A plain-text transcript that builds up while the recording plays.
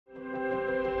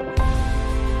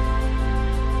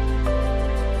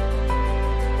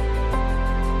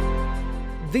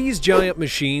These giant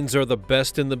machines are the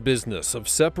best in the business of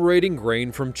separating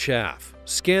grain from chaff,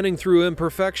 scanning through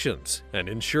imperfections, and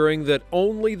ensuring that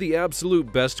only the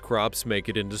absolute best crops make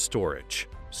it into storage.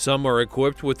 Some are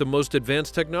equipped with the most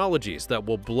advanced technologies that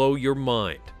will blow your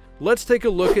mind. Let's take a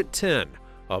look at 10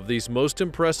 of these most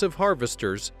impressive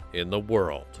harvesters in the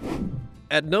world.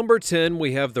 At number 10,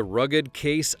 we have the rugged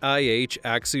CLAAS IH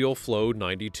Axial Flow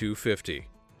 9250.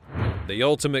 The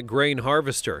ultimate grain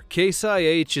harvester, CLAAS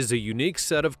IH is a unique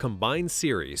set of combined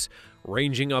series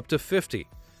ranging up to 50.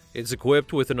 It's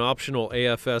equipped with an optional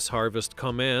AFS harvest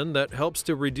command that helps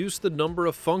to reduce the number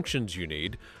of functions you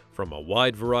need from a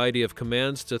wide variety of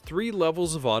commands to 3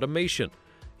 levels of automation.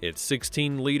 Its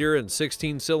 16-liter and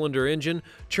 16-cylinder engine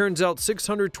churns out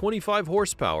 625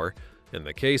 horsepower, and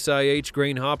the CLAAS IH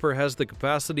grain hopper has the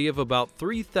capacity of about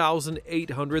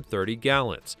 3,830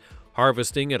 gallons,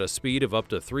 harvesting at a speed of up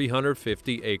to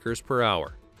 350 acres per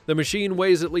hour. The machine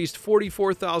weighs at least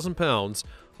 44,000 pounds,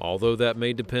 although that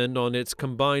may depend on its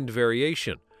combined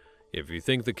variation. If you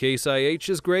think the CLAAS IH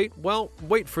is great, well,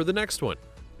 wait for the next one.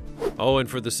 Oh, and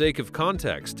for the sake of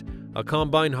context, a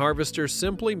combine harvester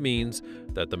simply means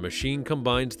that the machine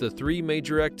combines the 3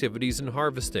 major activities in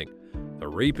harvesting: the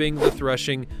reaping, the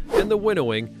threshing, and the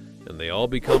winnowing, and they all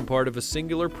become part of a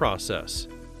singular process.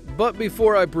 But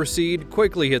before I proceed,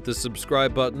 quickly hit the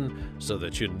subscribe button so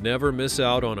that you never miss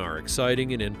out on our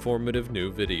exciting and informative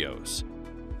new videos.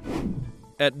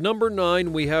 At number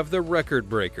 9, we have the record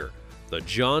breaker, the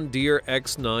John Deere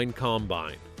X9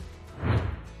 Combine.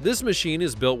 This machine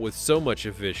is built with so much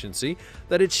efficiency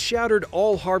that it's shattered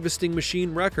all harvesting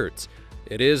machine records.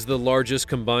 It is the largest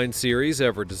combined series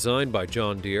ever designed by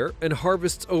John Deere and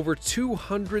harvests over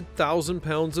 200,000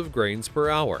 pounds of grains per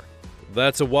hour.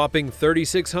 That's a whopping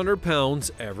 3,600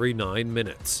 pounds every 9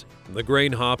 minutes. The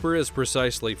grain hopper is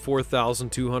precisely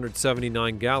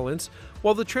 4,279 gallons,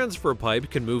 while the transfer pipe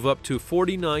can move up to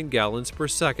 49 gallons per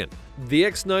second. The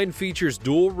X9 features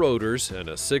dual rotors and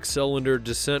a 6-cylinder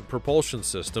descent propulsion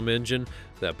system engine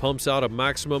that pumps out a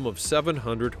maximum of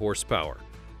 700 horsepower.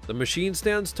 The machine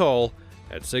stands tall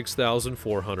at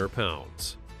 6,400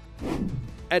 pounds.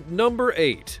 At number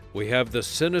 8, we have the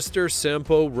sinister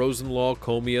Sampo Rosenlaw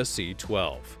Comia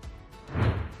C12.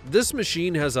 This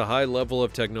machine has a high level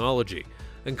of technology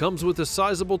and comes with a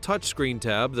sizable touchscreen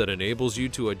tab that enables you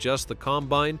to adjust the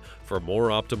combine for more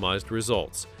optimized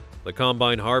results. The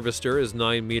combine harvester is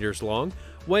 9 meters long,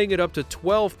 weighing it up to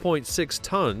 12.6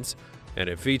 tons, and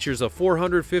it features a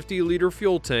 450-liter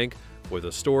fuel tank with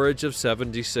a storage of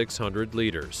 7,600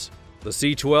 liters. The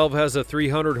C12 has a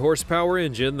 300 horsepower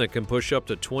engine that can push up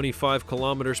to 25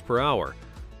 kilometers per hour.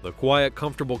 The quiet,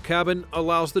 comfortable cabin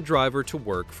allows the driver to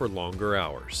work for longer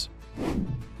hours.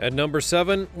 At number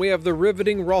 7, we have the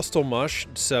riveting Rostselmash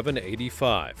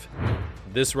Mush785.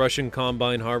 This Russian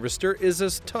combine harvester is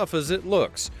as tough as it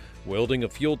looks, wielding a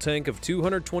fuel tank of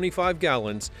 225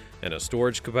 gallons and a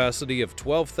storage capacity of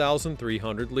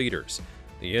 12,300 liters.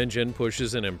 The engine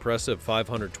pushes an impressive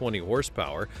 520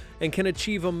 horsepower and can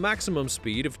achieve a maximum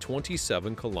speed of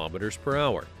 27 kilometers per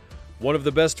hour. One of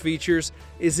the best features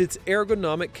is its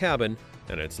ergonomic cabin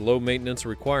and its low maintenance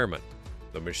requirement.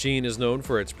 The machine is known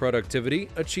for its productivity,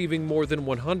 achieving more than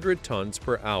 100 tons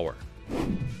per hour.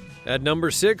 At number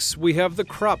 6, we have the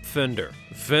crop fender,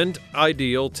 Fendt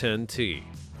Ideal 10T.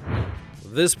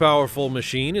 This powerful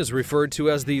machine is referred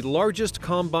to as the largest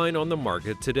combine on the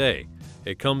market today.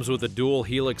 It comes with a dual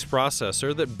helix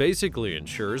processor that basically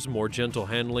ensures more gentle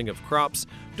handling of crops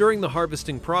during the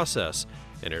harvesting process,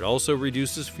 and it also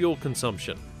reduces fuel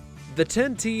consumption. The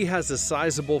 10T has a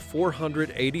sizable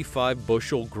 485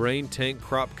 bushel grain tank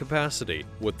crop capacity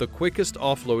with the quickest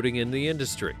offloading in the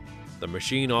industry. The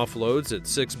machine offloads at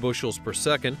 6 bushels per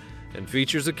second and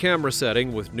features a camera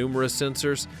setting with numerous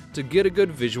sensors to get a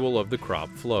good visual of the crop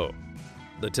flow.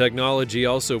 The technology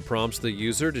also prompts the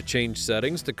user to change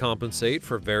settings to compensate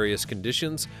for various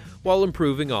conditions while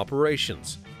improving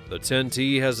operations. The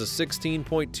 10T has a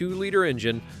 16.2-liter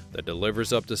engine that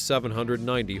delivers up to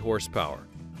 790 horsepower.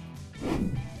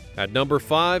 At number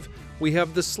 5, we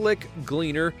have the slick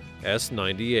Gleaner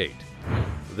S98.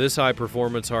 This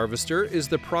high-performance harvester is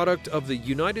the product of the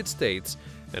United States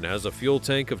and has a fuel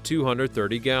tank of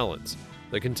 230 gallons.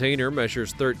 The container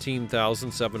measures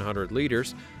 13,700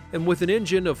 liters, and with an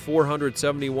engine of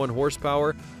 471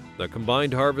 horsepower, the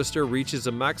combined harvester reaches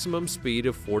a maximum speed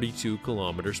of 42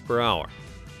 kilometers per hour.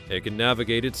 It can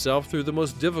navigate itself through the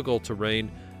most difficult terrain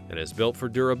and is built for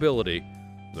durability.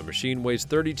 The machine weighs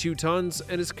 32 tons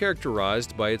and is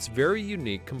characterized by its very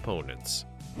unique components.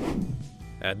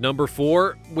 At number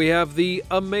 4, we have the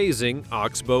amazing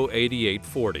Oxbo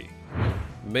 8840.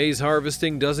 Maize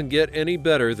harvesting doesn't get any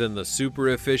better than the super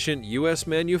efficient US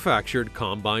manufactured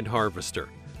combined harvester.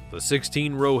 The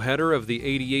 16-row header of the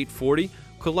 8840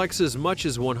 collects as much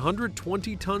as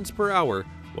 120 tons per hour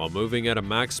while moving at a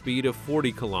max speed of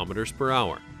 40 kilometers per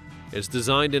hour. It's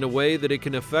designed in a way that it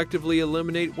can effectively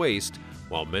eliminate waste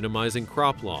while minimizing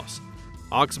crop loss.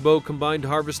 Oxbo combined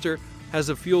harvester has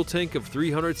a fuel tank of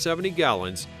 370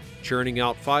 gallons, churning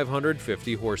out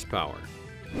 550 horsepower.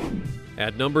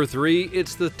 At number 3,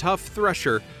 it's the tough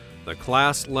thresher, the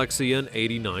CLAAS Lexian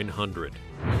 8900.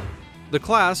 The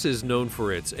CLAAS is known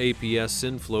for its APS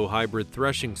Synflow hybrid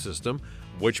threshing system,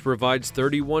 which provides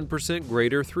 31%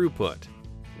 greater throughput.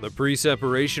 The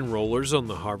pre-separation rollers on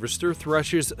the harvester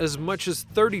threshes as much as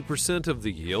 30% of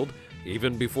the yield,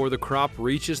 even before the crop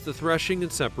reaches the threshing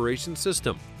and separation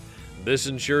system. This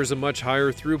ensures a much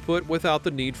higher throughput without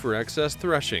the need for excess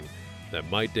threshing that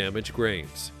might damage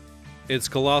grains. Its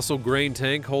colossal grain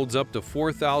tank holds up to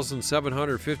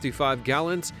 4,755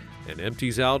 gallons and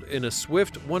empties out in a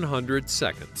swift 100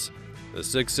 seconds. The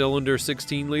 6-cylinder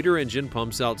 16-liter engine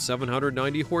pumps out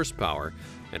 790 horsepower,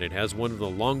 and it has one of the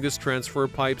longest transfer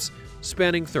pipes,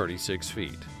 spanning 36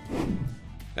 feet.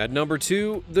 At number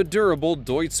 2, the durable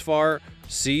Deutz-Fahr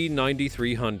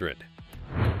C9300.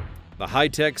 The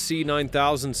high-tech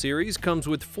C9000 series comes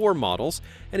with 4 models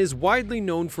and is widely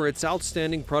known for its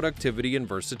outstanding productivity and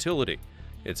versatility.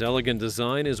 Its elegant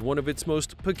design is one of its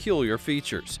most peculiar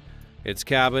features. Its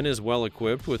cabin is well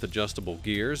equipped with adjustable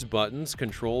gears, buttons,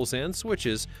 controls, and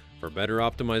switches for better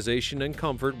optimization and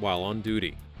comfort while on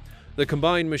duty. The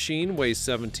combined machine weighs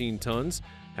 17 tons,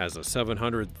 has a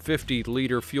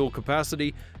 750-liter fuel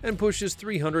capacity, and pushes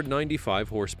 395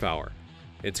 horsepower.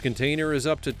 Its container is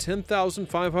up to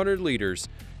 10,500 liters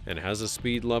and has a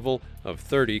speed level of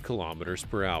 30 kilometers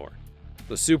per hour.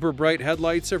 The super bright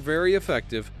headlights are very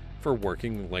effective for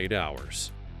working late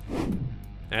hours.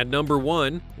 At number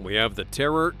 1, we have the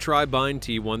Terror Tribine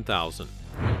T1000.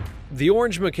 The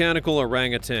orange mechanical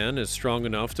orangutan is strong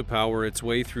enough to power its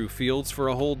way through fields for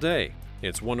a whole day.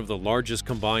 It's one of the largest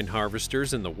combined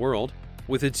harvesters in the world,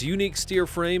 with its unique steer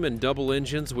frame and double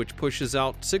engines which pushes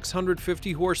out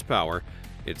 650 horsepower.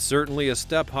 It's certainly a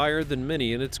step higher than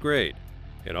many in its grade.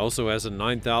 It also has a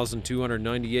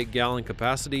 9,298 gallon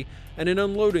capacity and an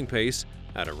unloading pace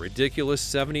at a ridiculous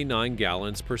 79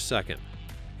 gallons per second.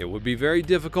 It would be very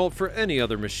difficult for any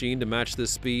other machine to match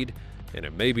this speed, and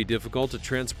it may be difficult to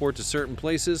transport to certain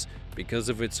places because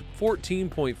of its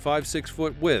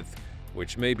 14.56-foot width,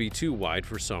 which may be too wide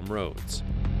for some roads.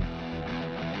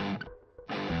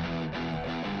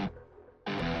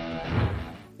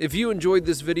 If you enjoyed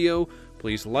this video,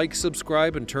 please like,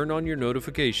 subscribe, and turn on your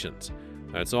notifications.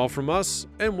 That's all from us,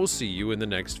 and we'll see you in the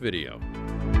next video.